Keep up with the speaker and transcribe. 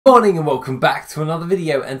Morning and welcome back to another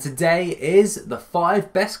video, and today is the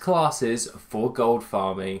 5 best classes for gold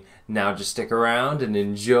farming. Now just stick around and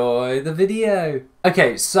enjoy the video.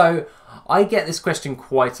 Okay, so I get this question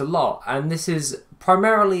quite a lot, and this is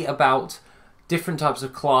primarily about different types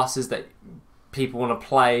of classes that people want to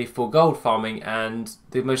play for gold farming, and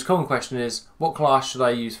the most common question is, what class should I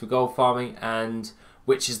use for gold farming and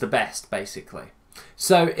which is the best, basically.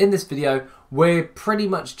 So in this video we're pretty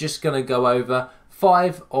much just going to go over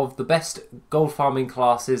 5 of the best gold farming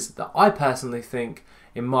classes that I personally think,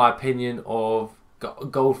 in my opinion, of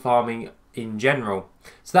gold farming in general.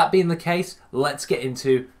 So that being the case, let's get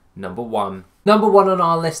into number 1. Number 1 on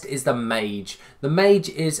our list is the Mage. The Mage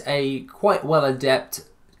is a quite well adept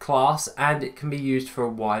class, and it can be used for a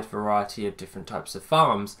wide variety of different types of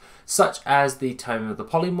farms, such as the Tome of the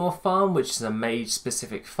Polymorph farm, which is a mage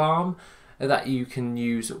specific farm that you can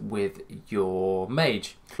use with your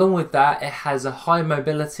mage. Along with that, it has a high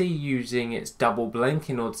mobility using its double blink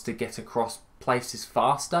in order to get across places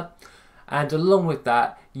faster, and along with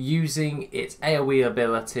that, using its AoE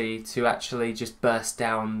ability to actually just burst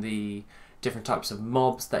down the different types of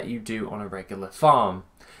mobs that you do on a regular farm.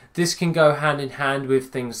 This can go hand in hand with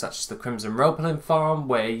things such as the Crimson Rolepelin farm,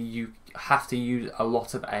 where you have to use a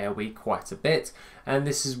lot of AoE quite a bit, and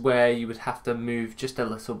this is where you would have to move just a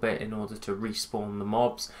little bit in order to respawn the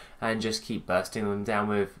mobs and just keep bursting them down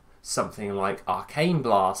with something like Arcane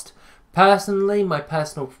Blast. Personally, my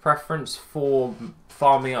personal preference for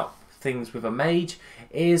farming up things with a mage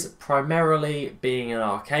is primarily being an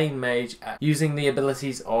arcane mage, using the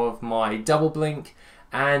abilities of my double blink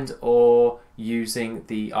and or using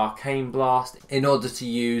the Arcane Blast in order to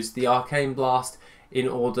use the Arcane Blast in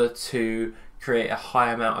order to create a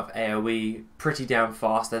high amount of AoE pretty damn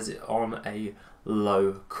fast, as it's on a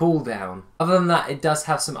low cooldown. Other than that, it does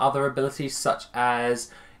have some other abilities such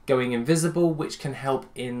as going invisible, which can help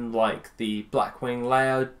in like the Blackwing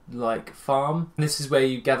layer like farm. This is where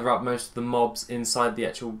you gather up most of the mobs inside the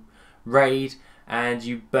actual raid and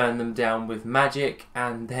you burn them down with magic,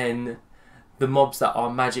 and then the mobs that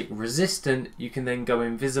are magic resistant, you can then go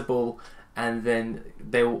invisible and then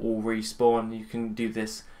they will all respawn. You can do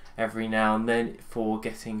this every now and then for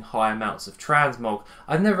getting high amounts of transmog.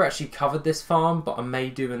 I've never actually covered this farm, but I may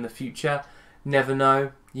do in the future. Never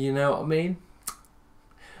know, you know what I mean?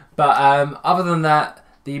 But other than that,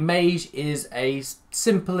 the Mage is a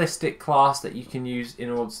simplistic class that you can use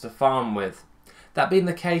in order to farm with. That being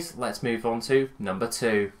the case, let's move on to number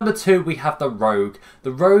 2. Number 2, we have the Rogue.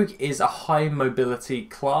 The Rogue is a high mobility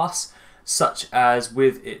class, such as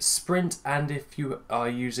with its sprint, and if you are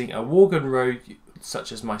using a Worgen Rogue,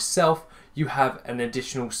 such as myself, you have an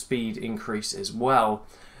additional speed increase as well.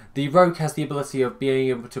 The Rogue has the ability of being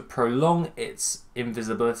able to prolong its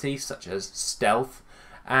invisibility, such as stealth,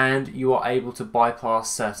 and you are able to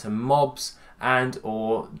bypass certain mobs and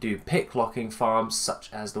or do pick locking farms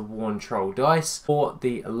such as the Worn Troll dice or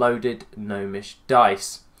the loaded Gnomish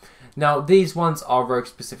dice. Now these ones are rogue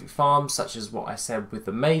specific farms, such as what I said with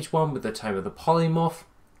the Mage one with the Tome of the Polymorph,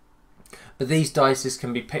 but these dices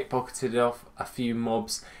can be pickpocketed off a few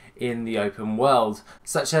mobs in the open world,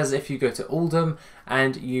 such as if you go to Uldum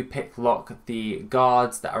and you pick lock the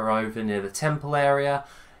guards that are over near the temple area,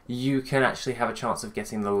 you can actually have a chance of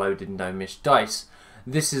getting the loaded Gnomish dice.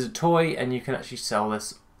 This is a toy and you can actually sell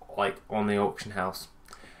this like on the auction house.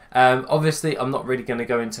 Obviously I'm not really going to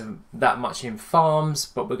go into that much in farms,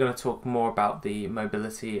 but we're going to talk more about the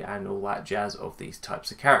mobility and all that jazz of these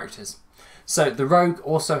types of characters. So the Rogue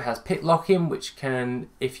also has pick locking, which can,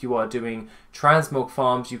 if you are doing transmog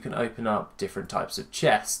farms, you can open up different types of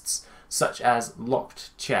chests, such as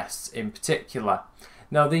locked chests in particular.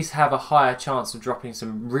 Now these have a higher chance of dropping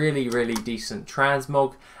some really decent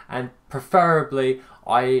transmog, and preferably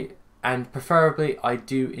I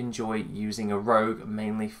do enjoy using a Rogue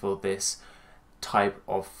mainly for this type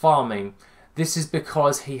of farming. This is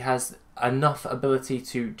because he has enough ability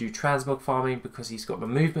to do transmog farming because he's got the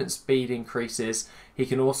movement speed increases. He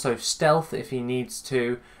can also stealth if he needs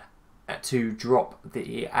to drop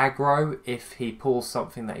the aggro if he pulls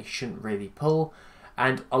something that he shouldn't really pull,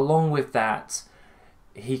 and along with that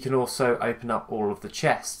he can also open up all of the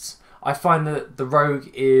chests. I find that the Rogue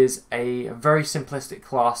is a very simplistic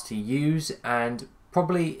class to use, and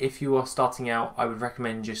probably if you are starting out I would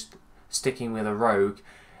recommend just sticking with a Rogue,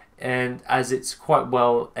 and as it's quite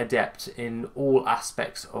well adept in all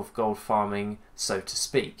aspects of gold farming, so to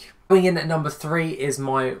speak. Coming in at number 3 is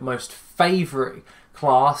my most favourite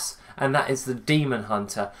class, and that is the Demon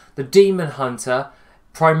Hunter. The Demon Hunter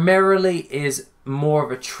primarily is more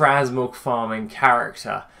of a transmog farming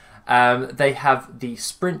character. They have the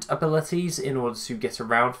sprint abilities in order to get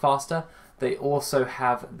around faster. they also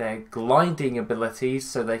have their gliding abilities,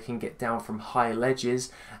 so they can get down from high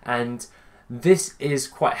ledges, and this is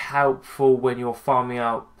quite helpful when you're farming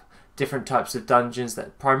out different types of dungeons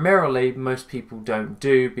that primarily most people don't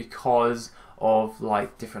do because of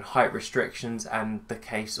like different height restrictions and the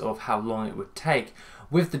case of how long it would take.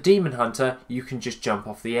 With the Demon Hunter, you can just jump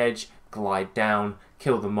off the edge, glide down,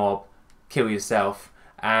 kill the mob, kill yourself,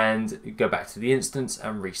 and go back to the instance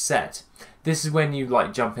and reset. This is when you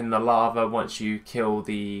like jump in the lava once you kill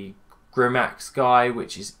the Grimax guy,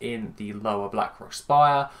 which is in the lower Blackrock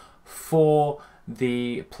Spire, for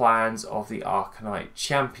the plans of the Arcanite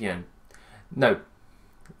Champion. No,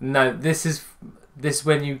 this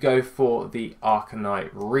when you go for the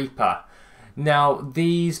Arcanite Reaper. Now,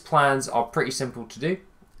 these plans are pretty simple to do,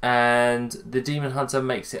 and the Demon Hunter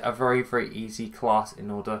makes it a very, very easy class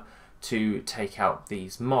in order to take out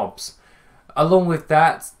these mobs. Along with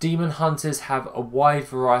that, Demon Hunters have a wide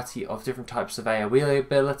variety of different types of AoE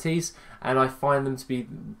abilities, and I find them to be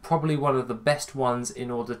probably one of the best ones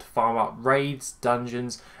in order to farm up raids,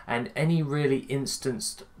 dungeons, and any really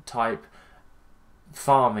instanced type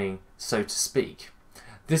farming, so to speak.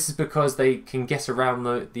 This is because they can get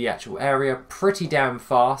around the actual area pretty damn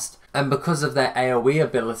fast, and because of their AoE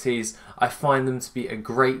abilities, I find them to be a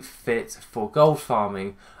great fit for gold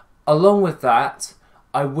farming. Along with that,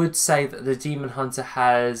 I would say that the Demon Hunter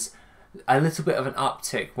has a little bit of an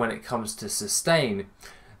uptick when it comes to sustain.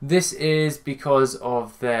 This is because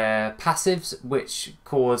of their passives, which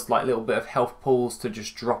cause like little bit of health pools to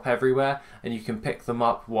just drop everywhere, and you can pick them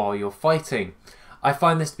up while you're fighting. I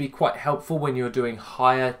find this to be quite helpful when you're doing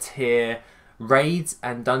higher tier raids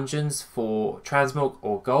and dungeons for transmog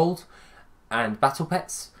or gold and battle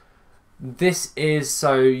pets. This is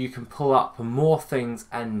so you can pull up more things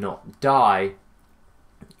and not die.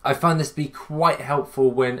 I find this to be quite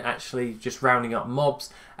helpful when actually just rounding up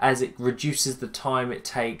mobs, as it reduces the time it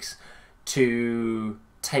takes to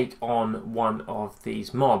take on one of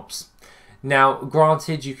these mobs. Now,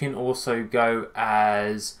 granted, you can also go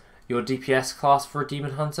as your DPS class for a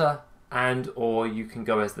Demon Hunter, and or you can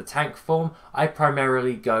go as the tank form. I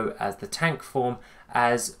primarily go as the tank form,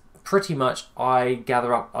 as pretty much I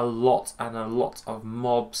gather up a lot of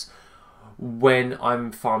mobs when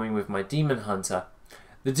I'm farming with my Demon Hunter.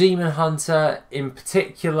 The Demon Hunter in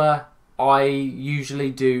particular, I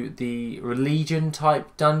usually do the Legion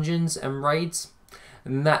type dungeons and raids,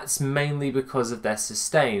 and that's mainly because of their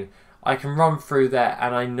sustain. I can run through there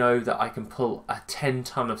and I know that I can pull a 10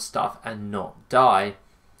 ton of stuff and not die.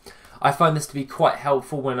 I find this to be quite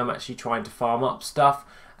helpful when I'm actually trying to farm up stuff,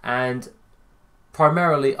 and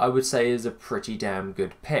primarily I would say is a pretty damn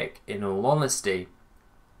good pick in all honesty.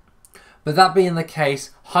 But that being the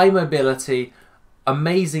case, high mobility,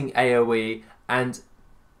 amazing AoE, and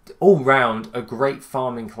all round a great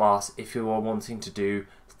farming class if you are wanting to do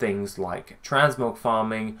things like transmog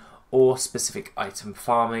farming or specific item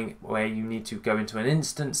farming, where you need to go into an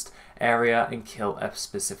instanced area and kill a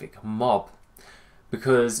specific mob,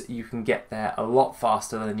 because you can get there a lot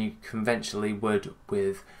faster than you conventionally would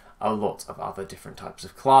with a lot of other different types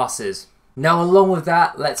of classes. Now, along with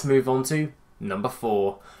that, let's move on to number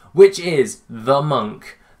 4, which is the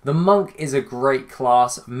Monk. The Monk is a great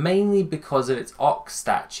class, mainly because of its Ox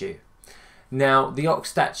statue. Now, the Ox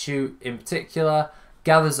statue in particular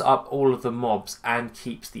gathers up all of the mobs and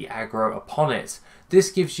keeps the aggro upon it.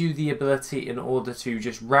 This gives you the ability in order to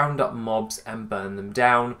just round up mobs and burn them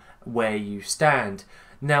down where you stand.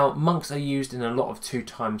 Now, monks are used in a lot of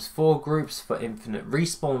 2x4 groups for infinite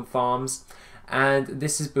respawn farms, and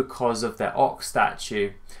this is because of their Ox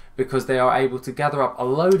statue, because they are able to gather up a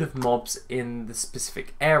load of mobs in the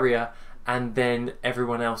specific area, and then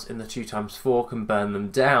everyone else in the 2x4 can burn them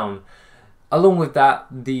down. Along with that,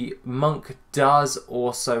 the Monk does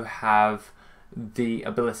also have the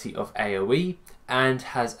ability of AoE and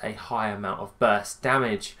has a high amount of burst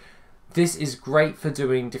damage. This is great for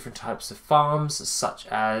doing different types of farms, such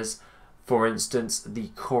as, for instance, the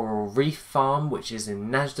Coral Reef farm, which is in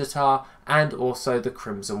Najdatar, and also the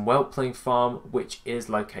Crimson Whelpling farm, which is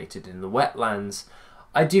located in the wetlands.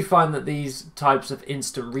 I do find that these types of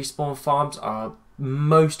instant respawn farms are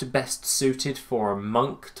most best suited for a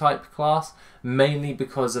monk type class, mainly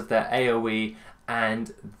because of their AoE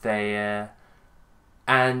and their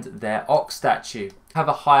Ox statue. Have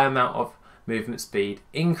a high amount of movement speed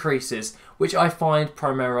increases, which I find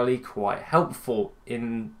primarily quite helpful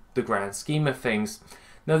in the grand scheme of things.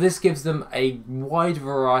 Now, this gives them a wide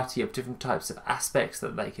variety of different types of aspects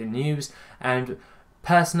that they can use, and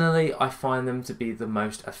personally I find them to be the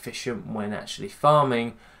most efficient when actually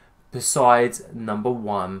farming, besides number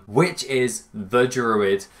 1, which is the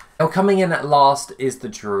Druid. Now coming in at last is the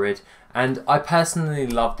Druid, and I personally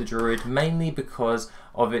love the Druid mainly because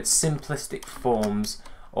of its simplistic forms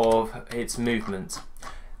of its movement.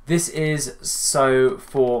 This is so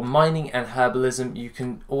for mining and herbalism. You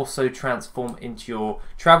can also transform into your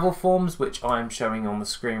travel forms, which I'm showing on the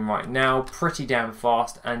screen right now, pretty damn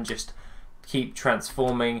fast, and just keep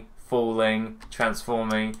transforming, falling,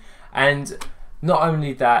 transforming. And not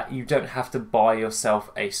only that, you don't have to buy yourself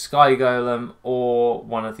a sky golem or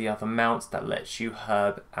one of the other mounts that lets you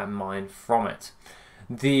herb and mine from it.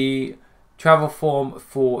 The travel form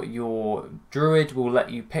for your druid will let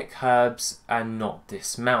you pick herbs and not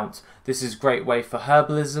dismount. This is a great way for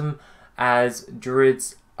herbalism, as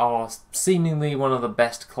druids are seemingly one of the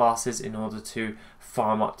best classes in order to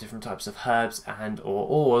farm up different types of herbs and or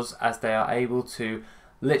ores, as they are able to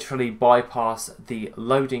literally bypass the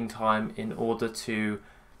loading time in order to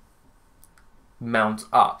mount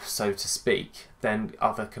up, so to speak, than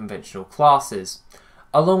other conventional classes.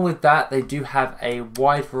 Along with that, they do have a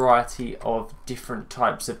wide variety of different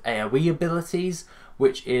types of AoE abilities,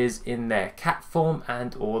 which is in their cat form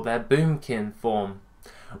and or their boomkin form.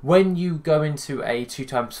 When you go into a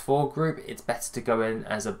 2x4 group, it's better to go in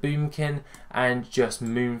as a boomkin and just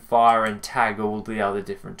moonfire and tag all the other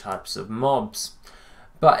different types of mobs.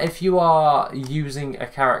 But if you are using a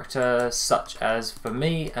character such as for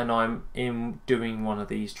me, and I'm doing one of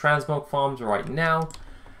these transmog farms right now,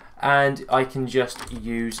 and I can just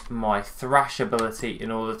use my thrash ability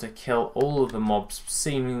in order to kill all of the mobs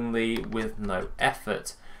seemingly with no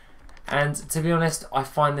effort. And to be honest, I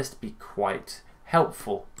find this to be quite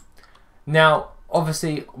helpful. Now,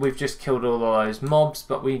 obviously, we've just killed all of those mobs,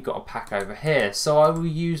 but we've got a pack over here. So I will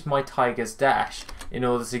use my Tiger's Dash in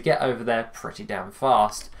order to get over there pretty damn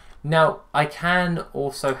fast. Now, I can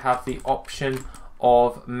also have the option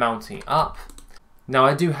of mounting up. Now,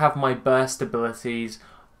 I do have my burst abilities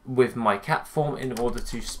with my cat form in order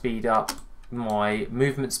to speed up my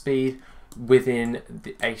movement speed within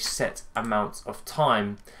a set amount of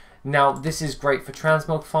time. Now, this is great for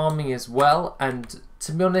transmog farming as well, and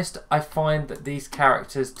to be honest, I find that these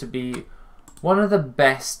characters to be one of the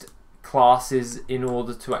best classes in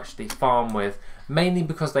order to actually farm with, mainly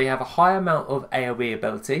because they have a high amount of AoE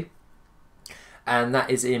ability, and that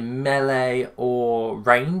is in melee or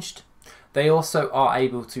ranged. They also are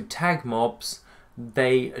able to tag mobs.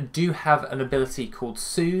 They do have an ability called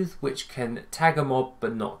Soothe, which can tag a mob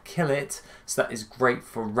but not kill it, so that is great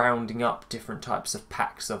for rounding up different types of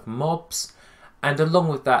packs of mobs. And along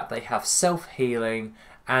with that, they have self-healing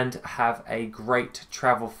and have a great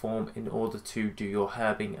travel form in order to do your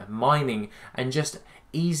herbing and mining, and just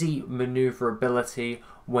easy maneuverability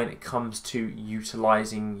when it comes to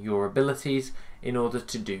utilizing your abilities in order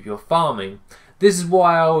to do your farming. This is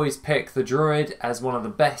why I always pick the Druid as one of the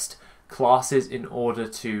best classes in order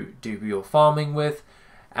to do your farming with,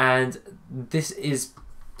 and this is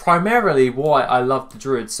primarily why I love the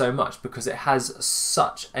Druid so much, because it has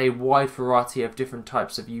such a wide variety of different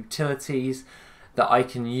types of utilities that I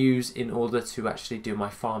can use in order to actually do my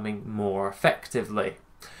farming more effectively.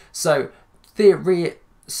 So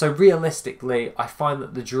realistically, I find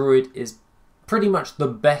that the Druid is pretty much the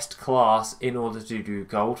best class in order to do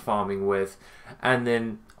gold farming with. And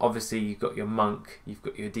then obviously you've got your monk, you've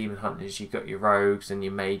got your demon hunters, you've got your rogues and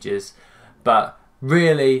your mages, but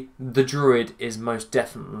really the Druid is most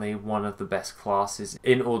definitely one of the best classes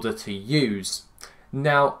in order to use.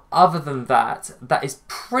 Now, other than that, that is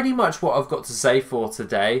pretty much what I've got to say for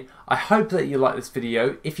today. I hope that you like this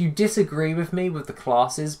video. If you disagree with me with the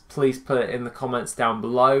classes, please put it in the comments down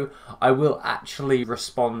below. I will actually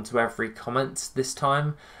respond to every comment this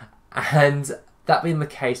time. And that being the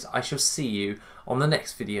case, I shall see you on the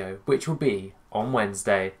next video, which will be on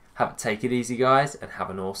Wednesday. Take it easy, guys, and have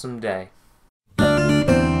an awesome day.